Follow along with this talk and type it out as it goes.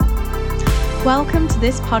Welcome to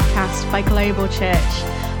this podcast by Global Church.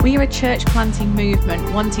 We are a church planting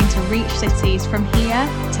movement wanting to reach cities from here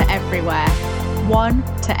to everywhere, one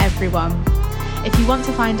to everyone. If you want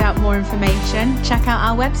to find out more information, check out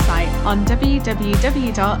our website on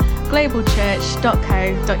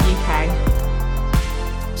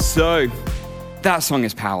www.globalchurch.co.uk. So, that song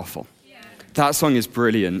is powerful. That song is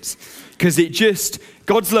brilliant because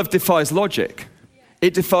God's love defies logic.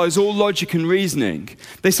 It defies all logic and reasoning.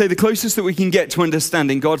 They say the closest that we can get to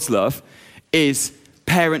understanding God's love is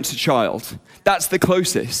parent to child. That's the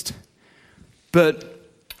closest. But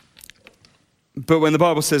when the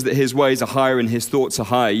Bible says that his ways are higher and his thoughts are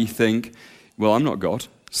higher, you think, well, I'm not God.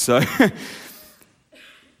 So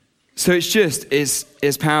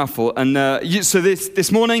it's powerful. And so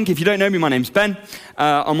this morning, if you don't know me, my name's Ben.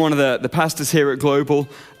 I'm one of the pastors here at Global.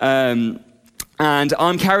 And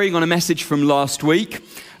I'm carrying on a message from last week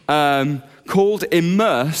called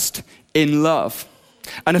Immersed in Love.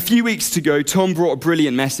 And a few weeks ago, Tom brought a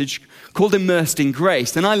brilliant message called Immersed in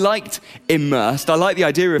Grace. And I liked immersed. I like the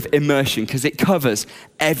idea of immersion because it covers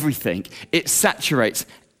everything. It saturates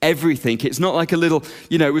everything. It's not like a little,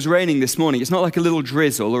 it was raining this morning. It's not like a little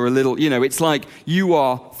drizzle or a little, it's like you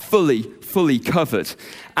are fully covered.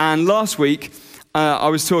 And last week, I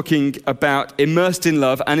was talking about immersed in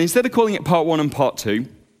love, and instead of calling it part one and part two,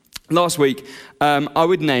 last week, I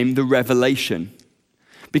would name the revelation,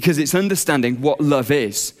 because it's understanding what love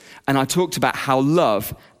is. And I talked about how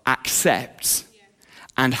love accepts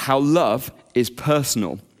and how love is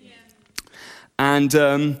personal. And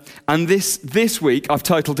this week, I've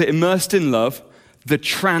titled it Immersed in Love, the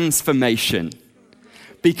Transformation,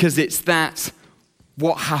 because it's that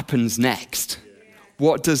what happens next.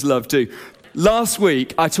 What does love do? Last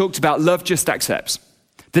week, I talked about love just accepts,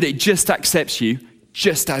 that it just accepts you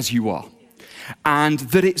just as you are, and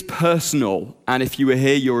that it's personal. And if you were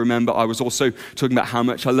here, you'll remember I was also talking about how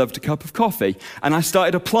much I loved a cup of coffee, and I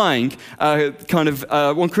started applying 1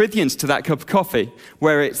 Corinthians to that cup of coffee,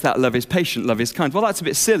 where it's that love is patient, love is kind. Well, that's a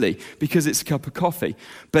bit silly because it's a cup of coffee,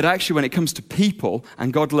 but actually when it comes to people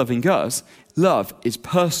and God loving us, love is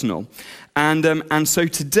personal. And so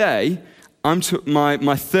today,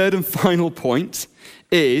 my third and final point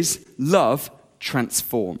is love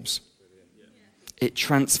transforms. It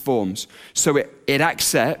transforms. So it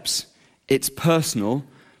accepts, it's personal,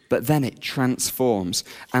 but then it transforms.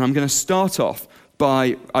 And I'm going to start off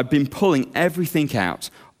I've been pulling everything out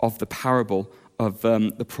of the parable of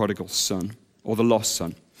the prodigal son, or the lost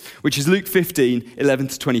son, which is Luke 15, 11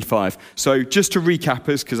 to 25. So just to recap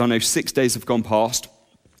us, because I know 6 days have gone past,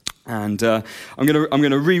 and I'm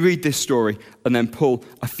going to reread this story and then pull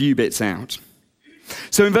a few bits out.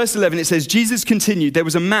 So in verse 11 it says, Jesus continued, there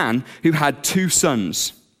was a man who had 2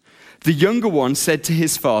 sons. The younger one said to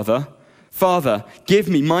his father, "Father, give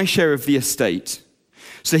me my share of the estate."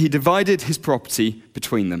 So he divided his property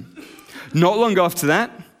between them. Not long after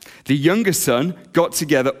that, the younger son got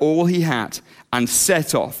together all he had and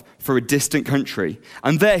set off for a distant country.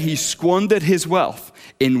 And there he squandered his wealth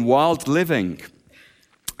in wild living.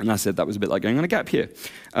 And I said that was a bit like going on a gap year.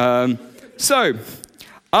 So,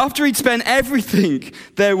 after he'd spent everything,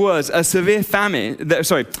 there was a severe famine in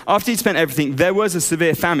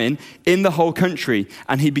the whole country,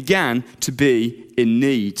 and he began to be in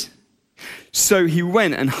need. So he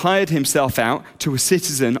went and hired himself out to a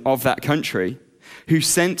citizen of that country, who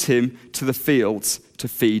sent him to the fields to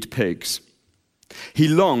feed pigs. He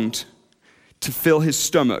longed to fill his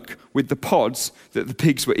stomach with the pods that the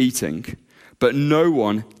pigs were eating, but no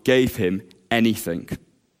one gave him anything.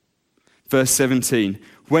 Verse 17,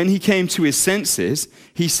 when he came to his senses,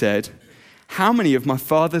 he said, "How many of my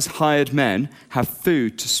father's hired men have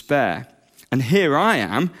food to spare? And here I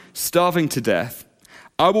am, starving to death.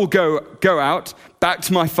 I will go out back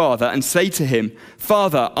to my father and say to him,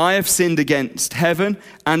 'Father, I have sinned against heaven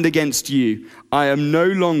and against you. I am no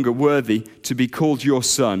longer worthy to be called your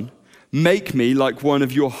son. Make me like one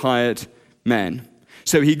of your hired men.'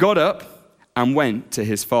 So he got up and went to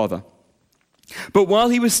his father. But while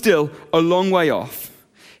he was still a long way off,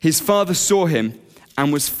 his father saw him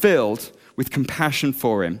and was filled with compassion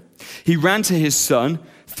for him. He ran to his son,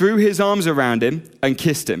 threw his arms around him, and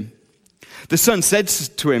kissed him. The son said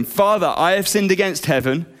to him, 'Father, I have sinned against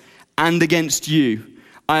heaven and against you.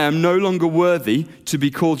 I am no longer worthy to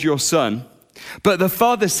be called your son.' But the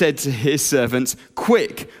father said to his servants,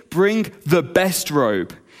 'Quick, bring the best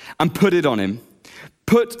robe and put it on him.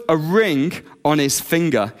 Put a ring on his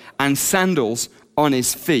finger and sandals on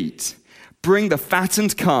his feet. Bring the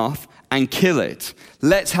fattened calf and kill it.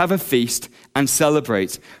 Let's have a feast and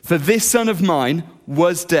celebrate. For this son of mine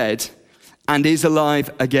was dead and is alive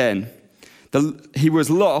again. He was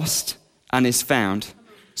lost and is found.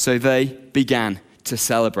 So they began to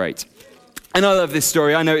celebrate. And I love this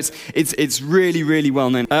story. I know it's really, really well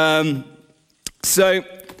known. So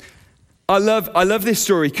I love this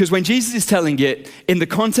story because when Jesus is telling it in the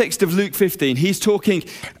context of Luke 15, he's talking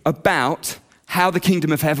about how the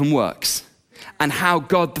kingdom of heaven works and how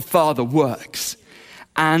God the Father works.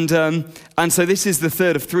 And so this is the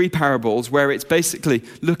third of three parables where it's basically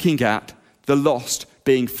looking at the lost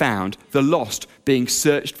being found, the lost being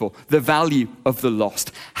searched for, the value of the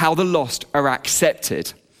lost, how the lost are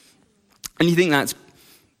accepted. And you think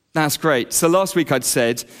that's great. So last week I'd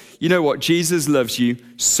said, you know what? Jesus loves you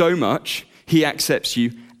so much, he accepts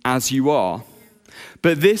you as you are.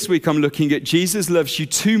 But this week I'm looking at Jesus loves you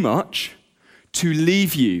too much to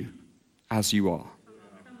leave you as you are.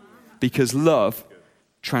 Because love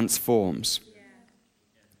transforms.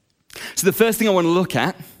 So the first thing I want to look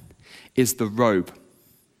at is the robe.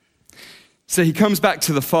 So he comes back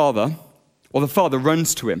to the father, or the father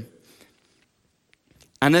runs to him.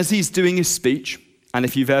 And as he's doing his speech, and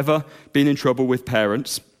if you've ever been in trouble with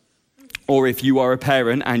parents, or if you are a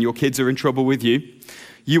parent and your kids are in trouble with you,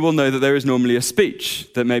 you will know that there is normally a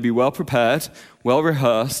speech that may be well prepared, well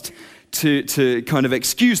rehearsed, to kind of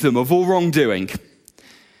excuse them of all wrongdoing.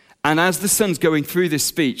 And as the son's going through this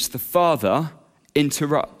speech, the father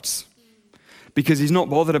interrupts. Because he's not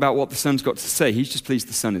bothered about what the son's got to say, he's just pleased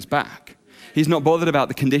the son is back. He's not bothered about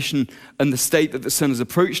the condition and the state that the son has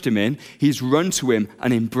approached him in. He's run to him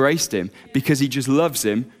and embraced him because he just loves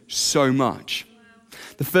him so much.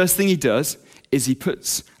 The first thing he does is he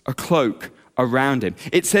puts a cloak around him.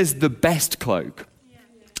 It says the best cloak.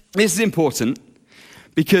 This is important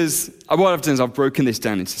because what I've done is I've broken this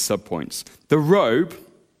down into subpoints. The robe,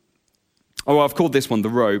 I've called this one the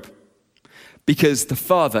robe because the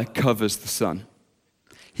father covers the son.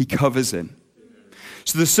 He covers him.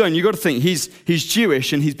 So the son, you've got to think, he's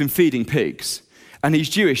Jewish and he's been feeding pigs. And he's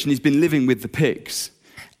Jewish and he's been living with the pigs.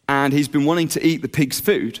 And he's been wanting to eat the pig's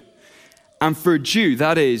food. And for a Jew,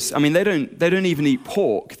 that is, they don't even eat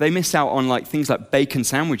pork. They miss out on things like bacon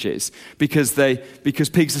sandwiches because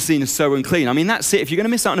pigs are seen as so unclean. That's it. If you're going to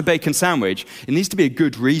miss out on a bacon sandwich, it needs to be a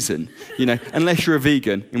good reason, unless you're a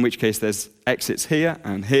vegan, in which case there's exits here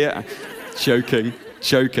and here. Joking.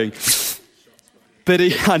 But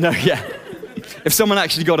I know, yeah. If someone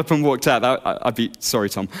actually got up and walked out, I'd be sorry,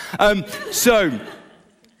 Tom. So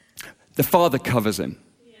the father covers him.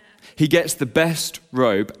 He gets the best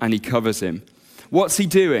robe and he covers him. What's he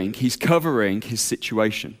doing? He's covering his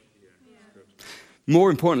situation. More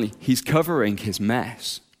importantly, he's covering his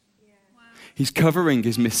mess. He's covering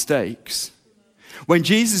his mistakes. When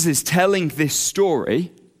Jesus is telling this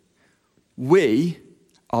story, we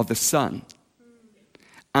are the son.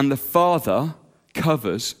 And the father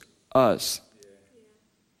covers us.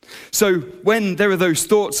 So when there are those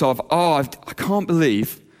thoughts of, I can't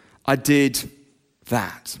believe I did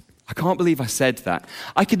that. I can't believe I said that.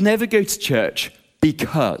 I could never go to church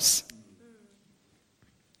because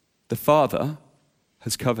the Father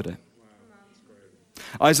has covered it.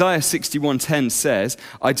 Isaiah 61:10 says,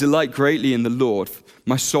 I delight greatly in the Lord.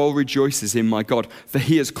 My soul rejoices in my God, for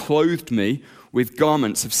he has clothed me with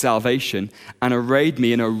garments of salvation and arrayed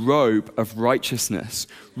me in a robe of righteousness.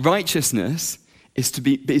 Righteousness is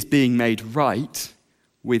being made right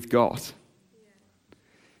with God.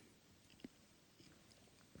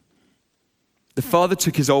 The Father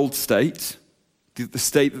took his old state, the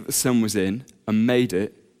state that the Son was in, and made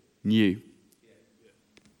it new.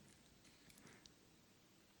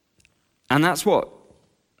 And that's what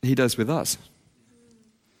he does with us.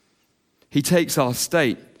 He takes our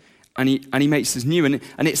state and he makes us new.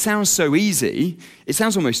 And it sounds so easy. It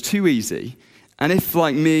sounds almost too easy. And if,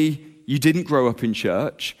 like me, you didn't grow up in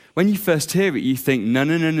church, when you first hear it, you think, no,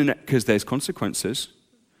 because there's consequences.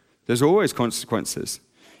 There's always consequences.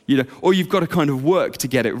 Or you've got to kind of work to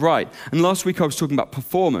get it right. And last week I was talking about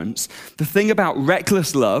performance. The thing about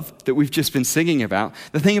reckless love that we've just been singing about,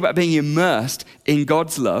 the thing about being immersed in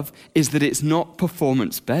God's love is that it's not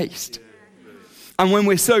performance-based. And when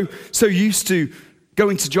we're so used to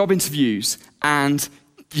going to job interviews and,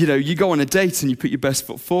 you go on a date and you put your best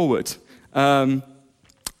foot forward,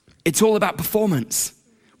 it's all about performance.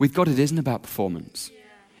 With God, it isn't about performance.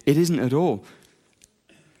 It isn't at all.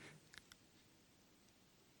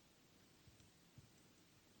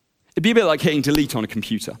 It'd be a bit like hitting delete on a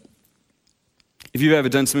computer. If you've ever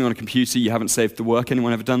done something on a computer, you haven't saved the work.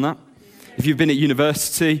 Anyone ever done that? If you've been at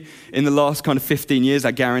university in the last kind of 15 years,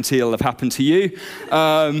 I guarantee it'll have happened to you.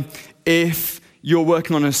 If you're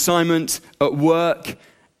working on an assignment at work,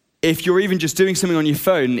 if you're even just doing something on your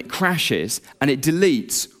phone and it crashes and it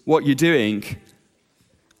deletes what you're doing,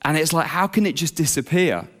 and it's like, how can it just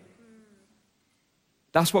disappear?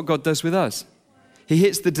 That's what God does with us. He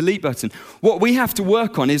hits the delete button. What we have to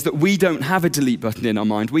work on is that we don't have a delete button in our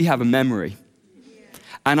mind. We have a memory.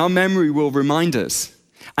 And our memory will remind us.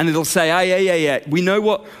 And it'll say, yeah. We know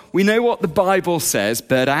what the Bible says,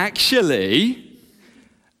 but actually,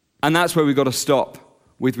 and that's where we've got to stop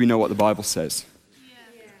with we know what the Bible says.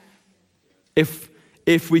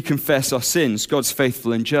 If we confess our sins, God's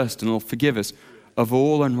faithful and just and will forgive us of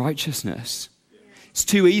all unrighteousness. It's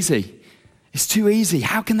too easy. It's too easy.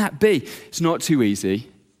 How can that be? It's not too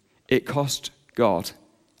easy. It cost God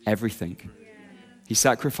everything. He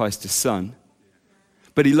sacrificed his son.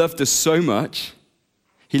 But he loved us so much,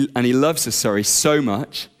 he loves us, so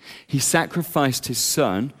much, he sacrificed his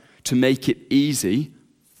son to make it easy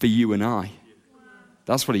for you and I.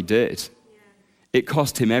 That's what he did. It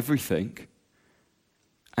cost him everything.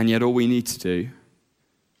 And yet all we need to do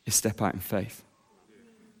is step out in faith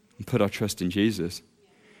and put our trust in Jesus.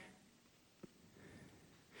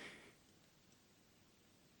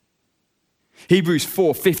 Hebrews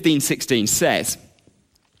 4:15-16 says,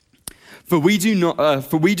 For we do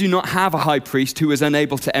not have a high priest who is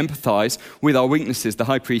unable to empathize with our weaknesses. The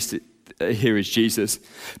high priest here is Jesus.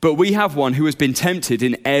 But we have one who has been tempted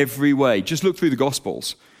in every way. Just look through the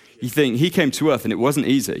Gospels. You think he came to earth and it wasn't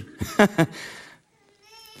easy.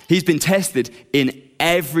 He's been tested in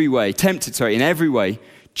every way, in every way,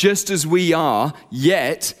 just as we are,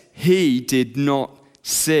 yet he did not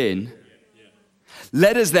sin.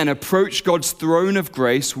 Let us then approach God's throne of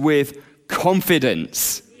grace with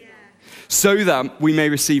confidence, so that we may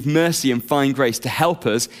receive mercy and find grace to help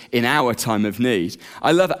us in our time of need.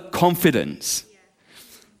 I love that, confidence.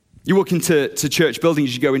 You walk into church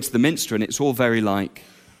buildings, you go into the minster, and it's all very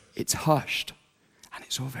it's hushed, and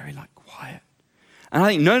it's all very quiet. And I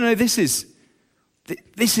think, no, this is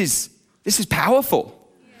powerful.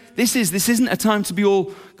 This isn't a time to be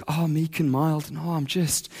all, meek and mild, and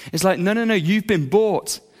it's like, no, you've been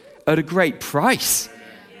bought at a great price.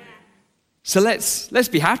 So let's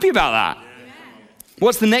be happy about that.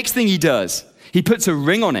 What's the next thing he does? He puts a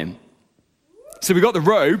ring on him. So we got the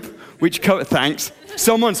robe, which thanks.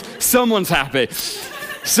 Someone's happy.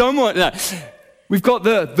 We've got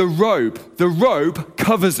the robe. The robe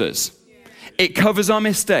covers us. It covers our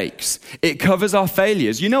mistakes. It covers our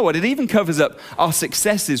failures. You know what? It even covers up our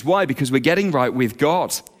successes. Why? Because we're getting right with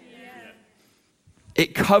God.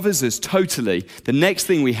 It covers us totally. The next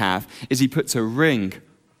thing we have is he puts a ring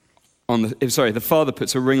the Father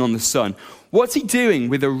puts a ring on the Son. What's he doing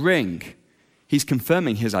with a ring? He's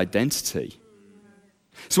confirming his identity.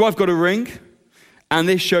 So I've got a ring, and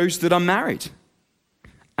this shows that I'm married.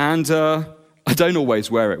 And I don't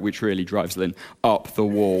always wear it, which really drives Lynn up the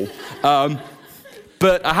wall.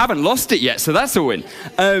 But I haven't lost it yet, so that's a win.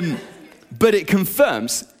 But it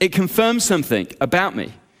confirms something about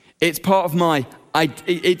me. It's part of my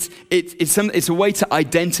it's a way to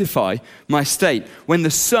identify my state. When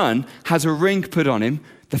the Son has a ring put on him,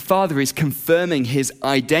 the Father is confirming his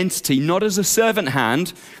identity, not as a servant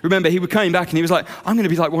hand. Remember, he was coming back and he was like, I'm going to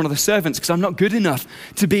be like one of the servants because I'm not good enough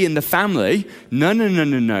to be in the family.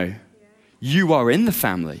 No. You are in the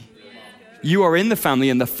family. You are in the family,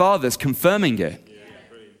 and the Father's confirming it.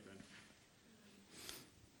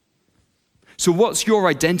 So what's your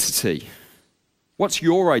identity? What's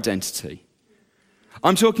your identity?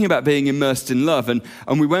 I'm talking about being immersed in love, and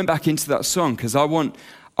we went back into that song because I want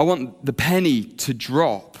the penny to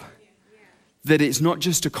drop, that it's not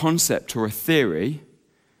just a concept or a theory,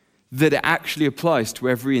 that it actually applies to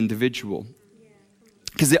every individual.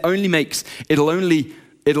 Because it'll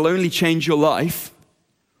only change your life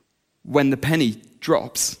when the penny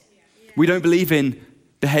drops. We don't believe in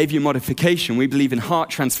behavior modification, we believe in heart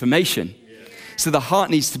transformation. So the heart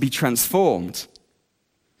needs to be transformed.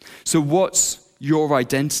 So what's your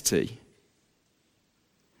identity?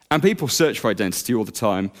 And people search for identity all the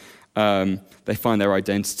time. They find their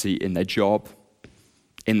identity in their job,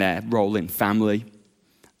 in their role in family.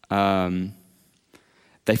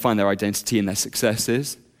 They find their identity in their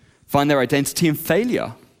successes, find their identity in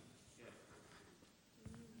failure.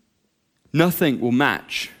 Nothing will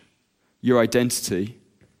match your identity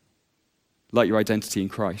like your identity in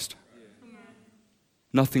Christ.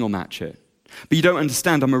 Nothing will match it. But you don't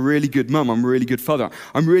understand, I'm a really good mum, I'm a really good father,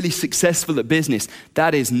 I'm really successful at business.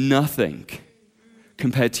 That is nothing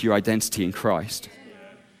compared to your identity in Christ.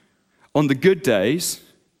 On the good days,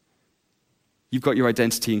 you've got your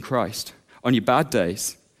identity in Christ. On your bad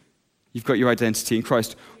days, you've got your identity in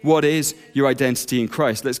Christ. What is your identity in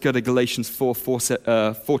Christ? Let's go to Galatians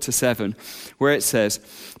 4:7, where it says,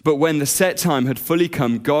 But when the set time had fully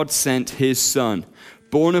come, God sent his Son,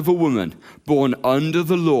 born of a woman, born under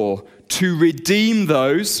the law, to redeem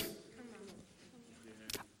those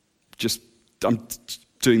I'm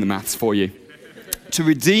doing the maths for you. To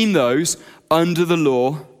redeem those under the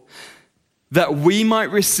law, that we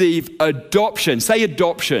might receive adoption. Say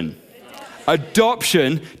adoption.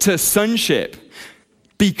 Adoption to sonship.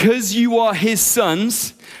 Because you are his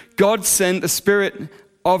sons, God sent the Spirit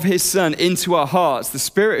of his Son into our hearts, the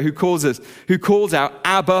Spirit who calls out,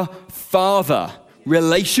 Abba, Father.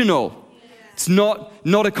 Relational. It's not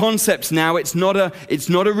a concept now. It's not a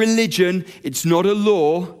religion. It's not a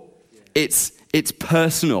law. It's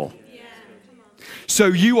personal. So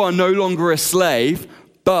you are no longer a slave,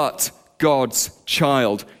 but God's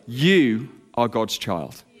child. You are God's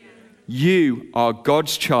child. You are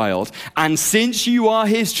God's child. And since you are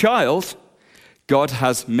his child, God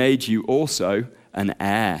has made you also an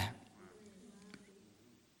heir.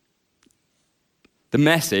 The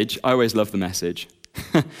Message, I always love the Message,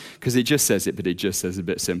 because it just says it, but it just says it a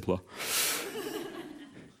bit simpler.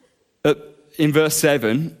 In verse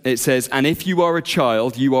 7, it says, and if you are a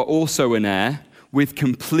child, you are also an heir with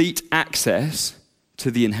complete access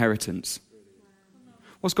to the inheritance.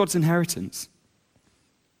 What's God's inheritance?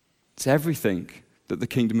 It's everything that the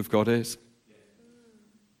kingdom of God is.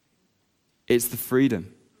 It's the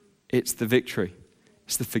freedom. It's the victory.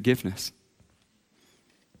 It's the forgiveness.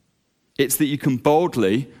 It's that you can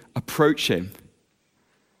boldly approach him,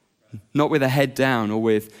 not with a head down or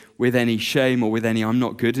with any shame or with any, I'm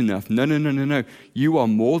not good enough. No. You are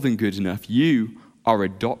more than good enough. You are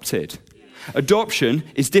adopted. Adoption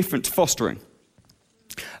is different to fostering.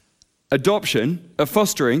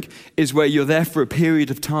 Fostering is where you're there for a period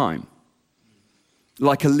of time,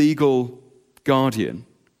 like a legal guardian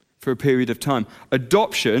for a period of time.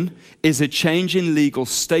 Adoption is a change in legal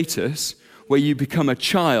status where you become a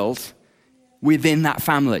child within that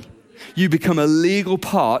family. You become a legal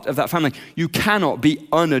part of that family. You cannot be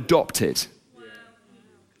unadopted.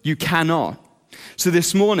 You cannot. So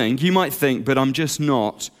this morning, you might think, but I'm just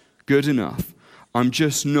not good enough. I'm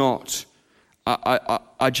just not,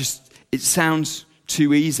 it sounds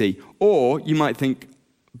too easy. Or you might think,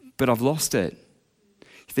 but I've lost it.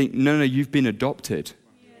 You think, no, you've been adopted.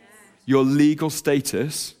 Your legal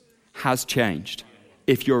status has changed.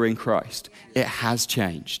 If you're in Christ, it has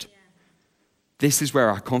changed. This is where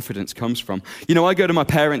our confidence comes from. You know, I go to my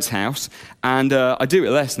parents' house, and I do it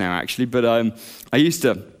less now, actually, but I used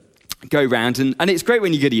to go around, and it's great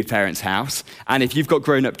when you go to your parents' house, and if you've got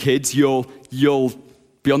grown-up kids, you'll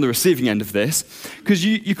be on the receiving end of this, because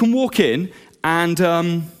you can walk in and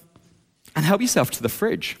help yourself to the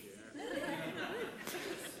fridge.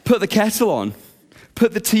 Put the kettle on.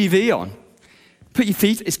 Put the TV on. Put your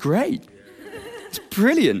feet, it's great. It's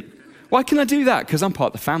brilliant. Why can I do that? Because I'm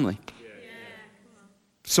part of the family.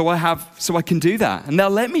 So I can do that. And they'll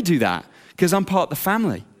let me do that because I'm part of the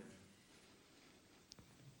family.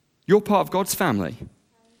 You're part of God's family.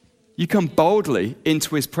 You come boldly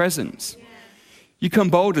into his presence. You come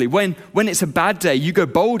boldly. When it's a bad day, you go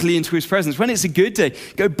boldly into his presence. When it's a good day,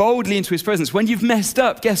 go boldly into his presence. When you've messed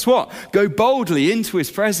up, guess what? Go boldly into his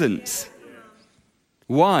presence.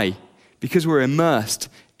 Why? Because we're immersed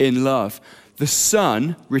in love. The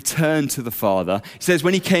Son returned to the Father. He says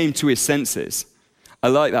when he came to his senses. I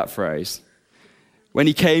like that phrase. When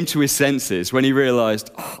he came to his senses, when he realized,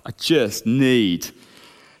 I just need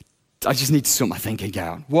to sort my thinking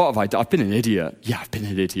out. What have I done? I've been an idiot. Yeah, I've been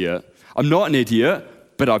an idiot. I'm not an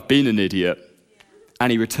idiot, but I've been an idiot.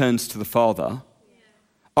 And he returns to the Father.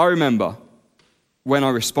 I remember when I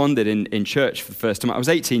responded in church for the first time. I was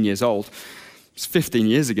 18 years old. It's 15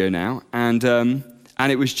 years ago now. And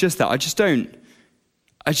it was just that. I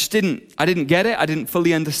didn't get it. I didn't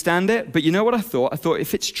fully understand it. But you know what I thought? I thought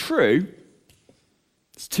if it's true,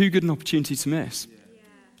 it's too good an opportunity to miss. Yeah.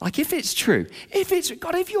 Like if it's true,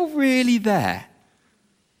 God, if you're really there,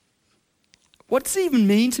 what does it even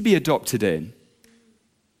mean to be adopted in?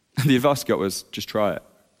 And the advice I got was, just try it.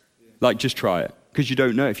 Like, just try it. Because you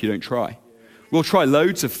don't know if you don't try. We'll try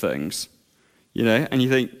loads of things, and you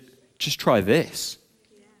think, just try this.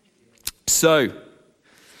 So,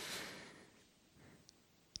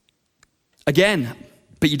 again,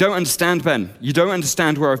 but you don't understand, Ben. You don't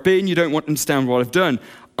understand where I've been. You don't understand what I've done.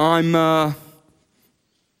 I'm an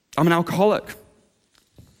alcoholic.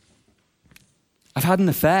 I've had an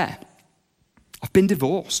affair. I've been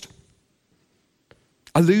divorced.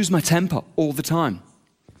 I lose my temper all the time.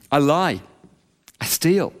 I lie. I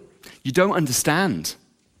steal. You don't understand.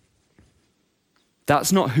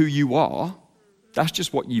 That's not who you are. That's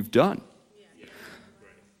just what you've done.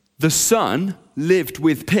 The Son lived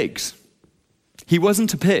with pigs. He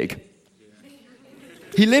wasn't a pig.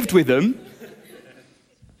 He lived with them.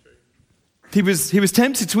 He was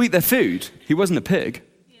tempted to eat their food. He wasn't a pig.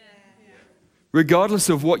 regardless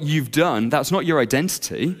of what you've done, that's not your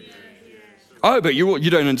identity. Oh, but you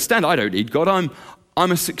don't understand. I don't need God.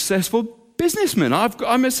 I'm a successful businessman.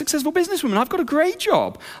 I'm a successful businesswoman. I've got a great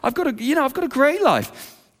job. I've got a great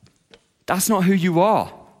life. That's not who you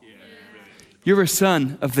are. You're a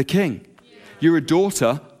son of the King. You're a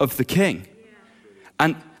daughter of the King.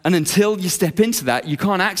 And until you step into that, you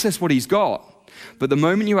can't access what he's got. But the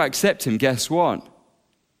moment you accept him, guess what?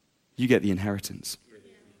 You get the inheritance.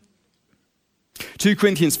 2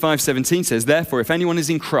 Corinthians 5:17 says, therefore, if anyone is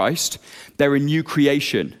in Christ, they're a new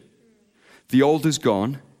creation. The old is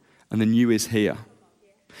gone and the new is here.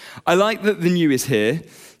 I like that the new is here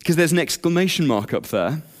because there's an exclamation mark up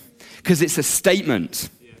there because it's a statement.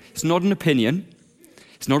 It's not an opinion.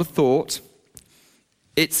 It's not a thought.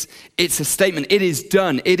 It's a statement. It is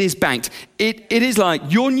done. It is banked. It is like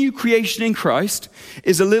your new creation in Christ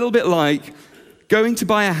is a little bit like going to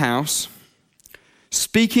buy a house,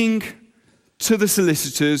 speaking to the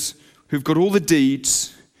solicitors who've got all the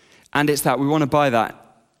deeds, and it's that we want to buy that,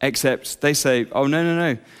 except they say, oh,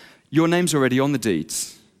 no. Your name's already on the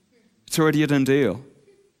deeds. It's already a done deal.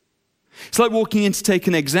 It's like walking in to take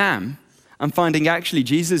an exam and finding actually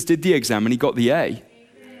Jesus did the exam and he got the A,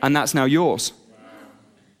 and that's now yours.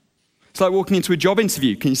 It's like walking into a job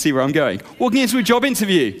interview. Can you see where I'm going? Walking into a job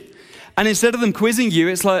interview. And instead of them quizzing you,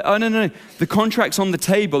 it's like, oh, no. The contract's on the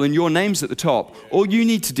table and your name's at the top. All you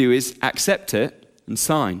need to do is accept it and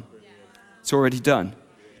sign. It's already done.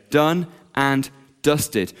 Done and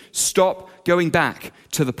dusted. Stop going back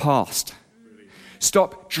to the past.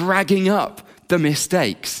 Stop dragging up the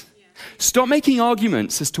mistakes. Stop making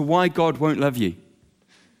arguments as to why God won't love you.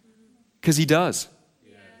 Because he does.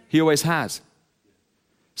 He always has.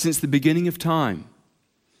 Since the beginning of time.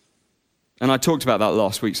 And I talked about that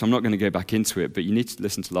last week, so I'm not going to go back into it, but you need to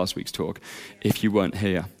listen to last week's talk if you weren't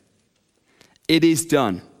here. It is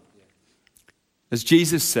done. As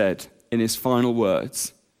Jesus said in his final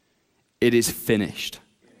words, it is finished.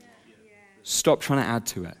 Stop trying to add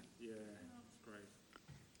to it.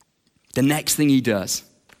 The next thing he does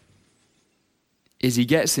is he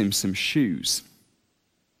gets him some shoes.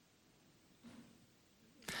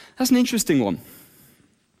 That's an interesting one.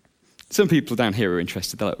 Some people down here are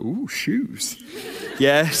interested. They're like, ooh, shoes.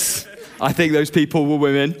 Yes, I think those people were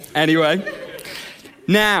women. Anyway,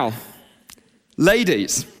 now,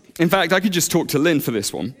 ladies. In fact, I could just talk to Lynn for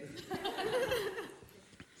this one.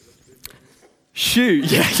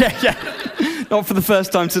 Yeah. Not for the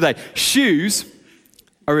first time today. Shoes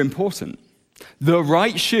are important. The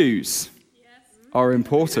right shoes are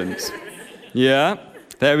important. Yeah.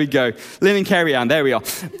 There we go. Lynn and Carrie Ann, there we are.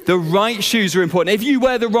 The right shoes are important. If you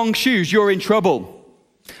wear the wrong shoes, you're in trouble.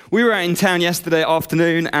 We were out in town yesterday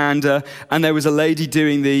afternoon, and there was a lady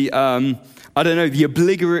doing the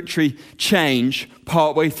obligatory change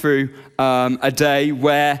partway through a day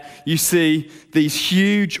where you see these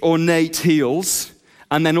huge ornate heels,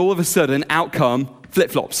 and then all of a sudden, out come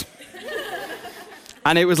flip-flops.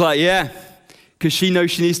 And it was like, yeah, because she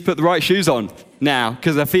knows she needs to put the right shoes on now,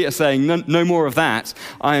 because her feet are saying, no more of that.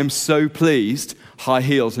 I am so pleased high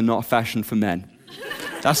heels are not a fashion for men.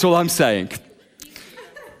 That's all I'm saying.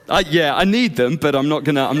 I need them, but I'm not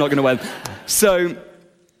gonna wear them. So,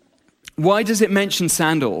 why does it mention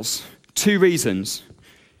sandals? 2 reasons.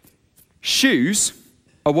 Shoes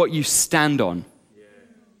are what you stand on.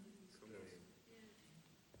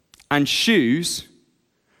 And shoes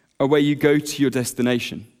are where you go to your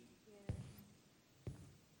destination.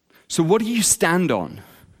 So what do you stand on?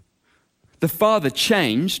 The Father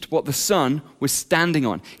changed what the Son was standing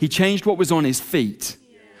on. He changed what was on his feet.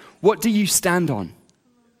 What do you stand on?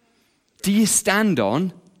 Do you stand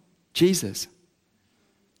on Jesus?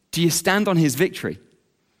 Do you stand on his victory?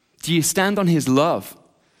 Do you stand on his love?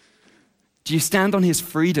 Do you stand on his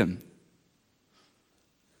freedom?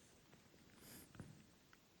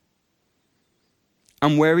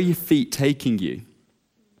 And where are your feet taking you?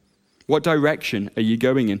 What direction are you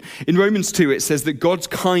going in? In Romans 2, it says that God's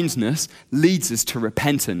kindness leads us to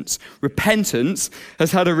repentance. Repentance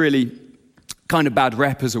has had a really kind of bad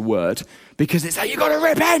rep as a word because it's like, you got to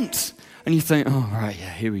repent. And you think, oh, right,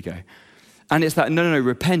 yeah, here we go. And it's that, no,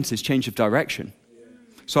 repent is change of direction.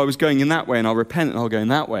 So I was going in that way, and I'll repent, and I'll go in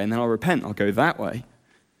that way, and then I'll repent, and I'll go that way.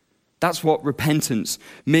 That's what repentance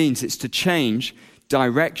means. It's to change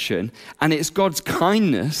direction, and it's God's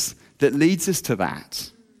kindness that leads us to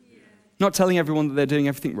that. Not telling everyone that they're doing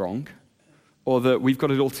everything wrong, or that we've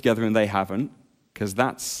got it all together and they haven't, because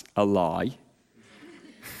that's a lie.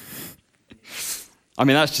 I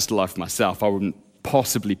mean, that's just a lie for myself. I wouldn't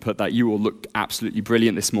possibly put that. You all look absolutely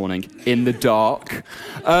brilliant this morning in the dark.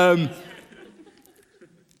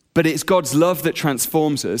 But it's God's love that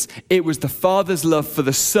transforms us. It was the Father's love for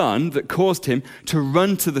the Son that caused him to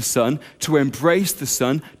run to the Son, to embrace the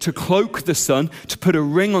Son, to cloak the Son, to put a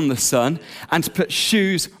ring on the Son, and to put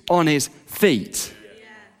shoes on his feet.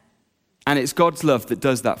 And it's God's love that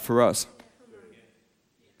does that for us,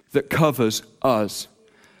 that covers us,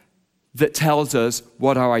 that tells us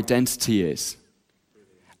what our identity is,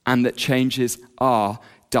 and that changes our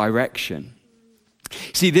direction.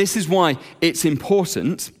 See, this is why it's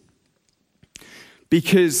important,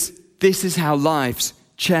 because this is how lives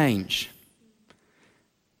change.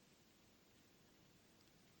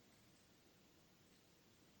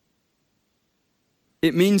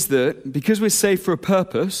 It means that because we're saved for a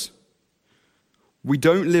purpose, we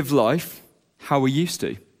don't live life how we used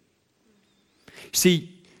to.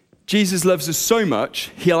 See, Jesus loves us so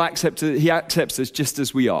much, he accepts us just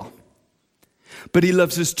as we are. But he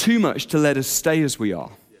loves us too much to let us stay as we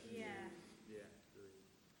are. Yeah.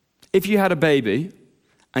 If you had a baby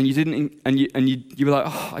and you didn't, and you were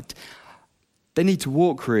like, they need to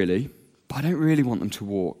walk really, but I don't really want them to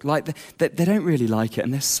walk. Like they don't really like it,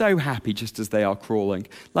 and they're so happy just as they are crawling.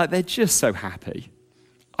 Like they're just so happy.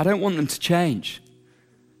 I don't want them to change.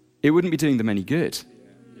 It wouldn't be doing them any good.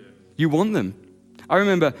 You want them. I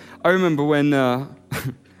remember when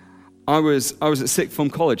I was at Sixth Form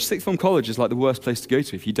College. Sixth Form College is like the worst place to go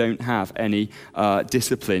to if you don't have any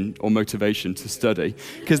discipline or motivation to study,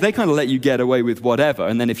 because they kind of let you get away with whatever,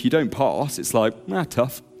 and then if you don't pass, it's like,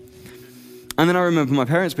 tough. And then I remember my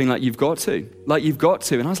parents being like, you've got to.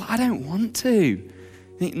 And I was like, I don't want to.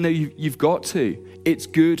 No, you've got to. It's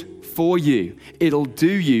good for you. It'll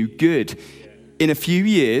do you good. In a few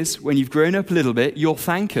years, when you've grown up a little bit, you'll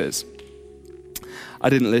thank us. I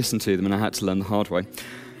didn't listen to them, and I had to learn the hard way.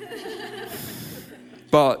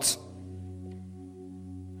 But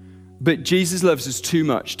Jesus loves us too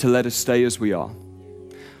much to let us stay as we are,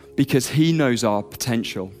 because he knows our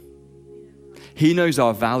potential. He knows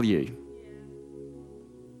our value.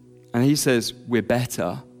 And he says we're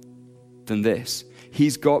better than this.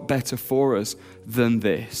 He's got better for us than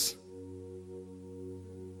this.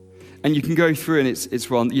 And you can go through, and it's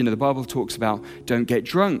wrong. The Bible talks about don't get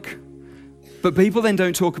drunk. But people then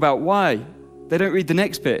don't talk about why. They don't read the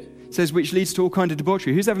next bit. It says, which leads to all kind of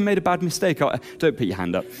debauchery. Who's ever made a bad mistake? Don't put your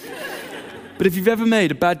hand up. But if you've ever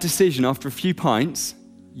made a bad decision after a few pints,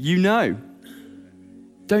 you know.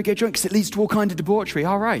 Don't get drunk because it leads to all kind of debauchery.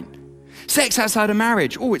 All right. Sex outside of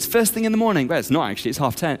marriage. Oh, it's first thing in the morning. Well, it's not actually. It's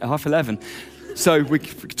 11:30. So we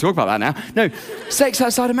can talk about that now. No, sex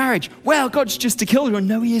outside of marriage. Well, God's just to kill you.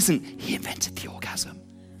 No, he isn't. He invented the orgasm.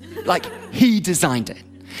 Like, he designed it.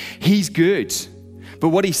 He's good. But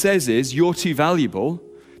what he says is, you're too valuable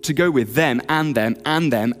to go with them and them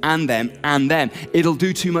and them and them and them. It'll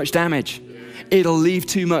do too much damage. It'll leave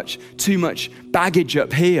too much baggage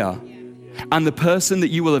up here. And the person that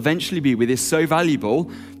you will eventually be with is so valuable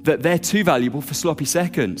that they're too valuable for sloppy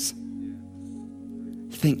seconds.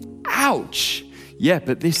 You think, ouch. Yeah,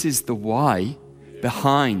 but this is the why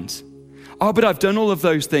behind. Oh, but I've done all of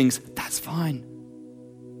those things. That's fine.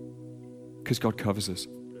 Because God covers us.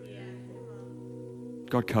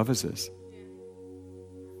 God covers us.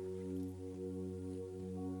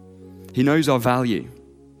 He knows our value.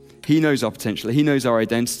 He knows our potential. He knows our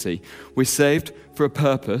identity. We're saved for a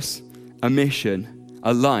purpose, a mission,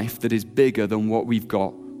 a life that is bigger than what we've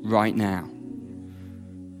got right now.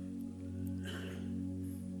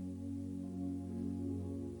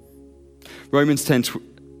 Romans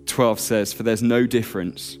 10:12 says, for there's no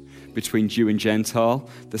difference between Jew and Gentile.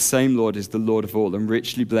 The same Lord is the Lord of all and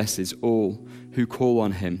richly blesses all who call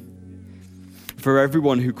on him. For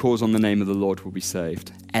everyone who calls on the name of the Lord will be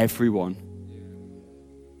saved. Everyone.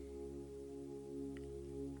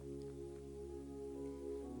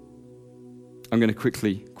 I'm going to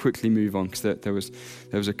quickly move on, because there was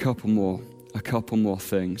a couple more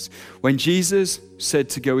things. When Jesus said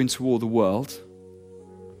to go into all the world,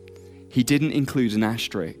 he didn't include an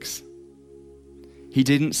asterisk. He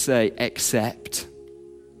didn't say except.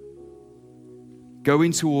 Go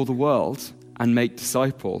into all the world and make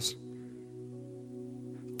disciples.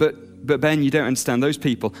 But Ben, you don't understand. Those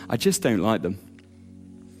people, I just don't like them.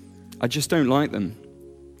 I just don't like them.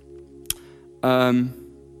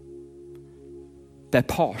 They're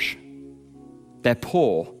posh. They're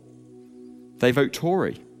poor. They vote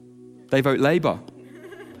Tory. They vote Labour.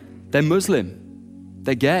 They're Muslim.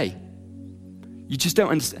 They're gay. You just don't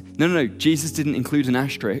understand. No. Jesus didn't include an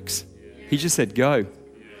asterisk. He just said go.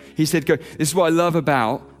 He said go. This is what I love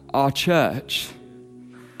about our church,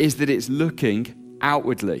 is that it's looking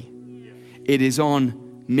outwardly. It is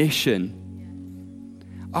on mission.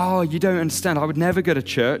 Oh, you don't understand. I would never go to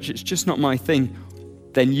church. It's just not my thing.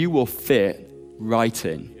 then you will fit right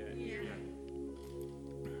in.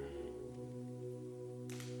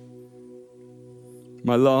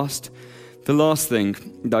 The last thing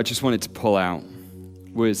that I just wanted to pull out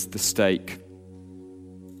was the stake.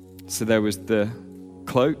 So there was the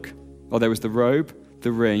cloak, or there was the robe,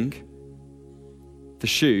 the ring, the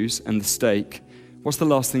shoes, and the stake. What's the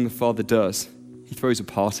last thing the Father does? He throws a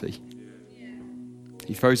party.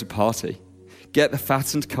 He throws a party. Get the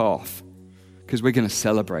fattened calf, because we're going to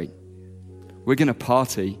celebrate. We're going to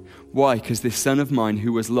party. Why? Because this son of mine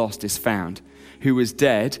who was lost is found. Who was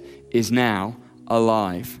dead is now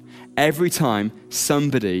alive. Every time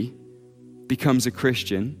somebody becomes a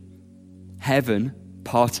Christian, heaven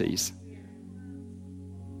parties.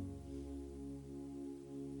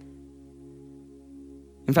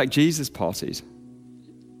 In fact, Jesus parties.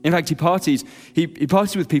 In fact, he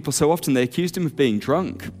partied with people so often they accused him of being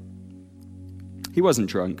drunk. He wasn't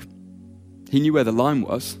drunk. He knew where the line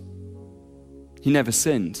was. He never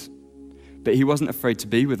sinned. But he wasn't afraid to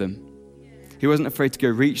be with them. He wasn't afraid to go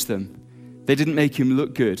reach them. They didn't make him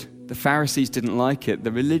look good. The Pharisees didn't like it.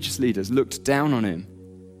 The religious leaders looked down on him.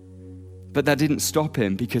 But that didn't stop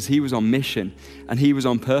him because he was on mission and he was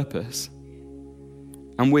on purpose.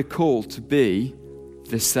 And we're called to be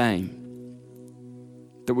the same.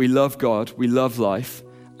 That we love God, we love life,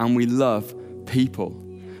 and we love people.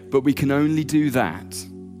 But we can only do that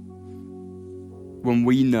when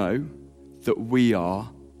we know that we are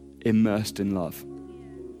immersed in love.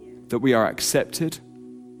 That we are accepted.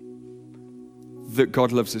 That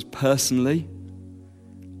God loves us personally.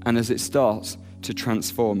 And as it starts to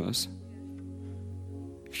transform us.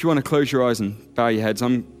 If you want to close your eyes and bow your heads,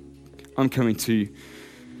 I'm coming to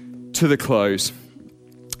the close.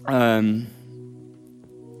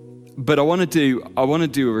 But I want to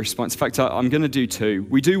do a response. In fact, I'm going to do two.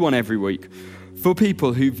 We do one every week for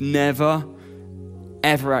people who've never,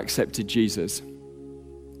 ever accepted Jesus,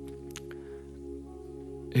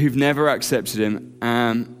 who've never accepted him,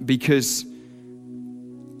 because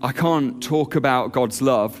I can't talk about God's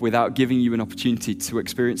love without giving you an opportunity to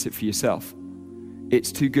experience it for yourself.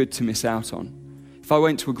 It's too good to miss out on. If I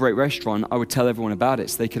went to a great restaurant, I would tell everyone about it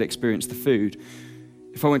so they could experience the food.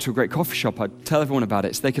 If I went to a great coffee shop, I'd tell everyone about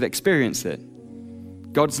it so they could experience it.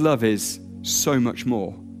 God's love is so much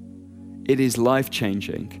more. It is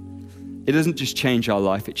life-changing. It doesn't just change our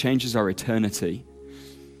life, it changes our eternity.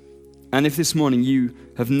 And if this morning you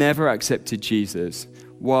have never accepted Jesus,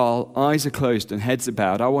 while eyes are closed and heads are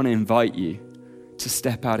bowed, I want to invite you to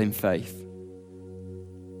step out in faith.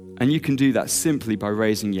 And you can do that simply by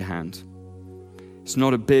raising your hand. It's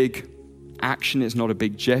not a big action, it's not a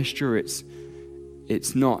big gesture, it's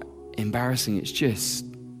not embarrassing, it's just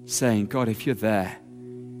saying, God, if you're there,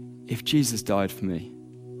 if Jesus died for me,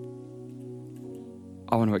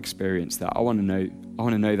 I want to experience that. I want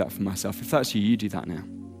to know that for myself. If that's you, you do that now.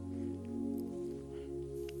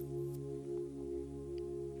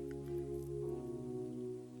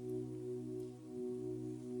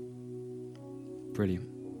 Brilliant.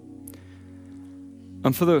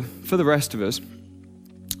 And for the rest of us,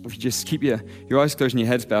 if you just keep your eyes closed and your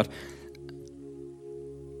heads bowed,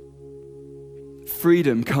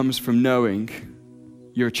 freedom comes from knowing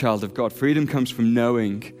you're a child of God. Freedom comes from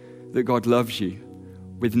knowing that God loves you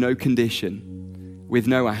with no condition, with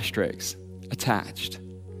no asterisks attached.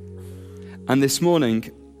 And this morning,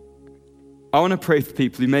 I want to pray for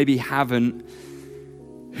people who maybe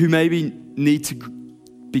need to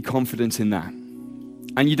be confident in that.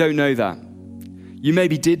 And you don't know that. You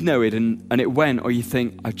maybe did know it and it went, or you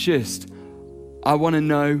think, I want to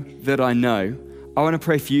know that I know. I want to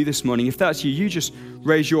pray for you this morning. If that's you, you just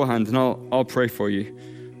raise your hand and I'll pray for you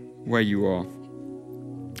where you are.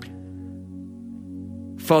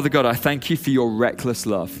 Father God, I thank you for your reckless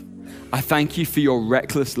love. I thank you for your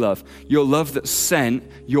reckless love. Your love that sent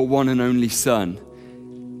your one and only Son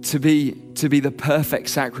to be the perfect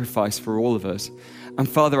sacrifice for all of us. And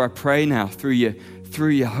Father, I pray now through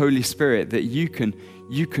your Holy Spirit that you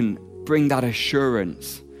can bring that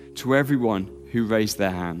assurance to everyone who raised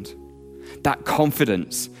their hand. That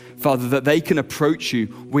confidence, Father, that they can approach you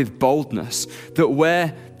with boldness, that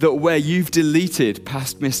where you've deleted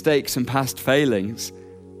past mistakes and past failings,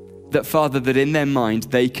 that Father, that in their mind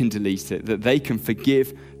they can delete it, that they can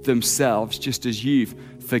forgive themselves just as you've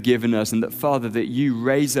forgiven us, and that Father, that you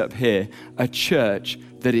raise up here a church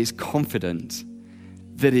that is confident,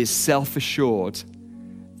 that is self-assured,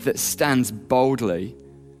 that stands boldly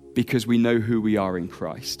because we know who we are in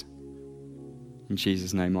Christ. In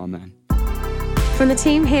Jesus' name, amen. From the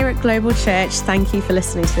team here at Global Church, thank you for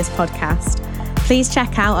listening to this podcast. Please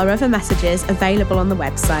check out our other messages available on the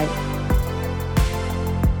website.